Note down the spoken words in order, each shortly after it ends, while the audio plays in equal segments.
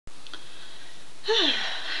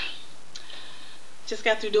Just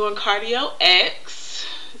got through doing cardio X.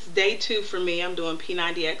 It's day 2 for me. I'm doing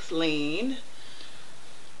P90X Lean.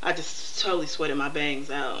 I just totally sweated my bangs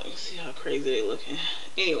out. You see how crazy they looking.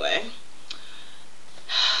 Anyway,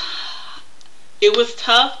 it was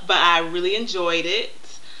tough, but I really enjoyed it.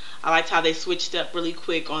 I liked how they switched up really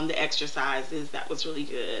quick on the exercises. That was really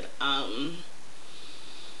good. I'm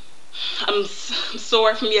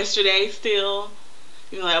sore from yesterday still.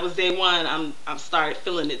 You know, that was day 1. I started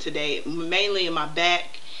feeling it today, mainly in my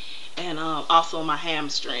back and also my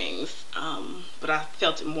hamstrings. But I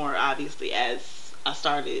felt it more obviously as I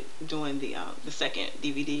started doing the second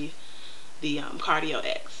DVD, the Cardio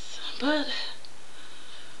X. But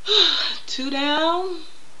 2 down,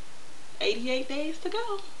 88 days to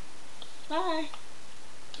go. Bye.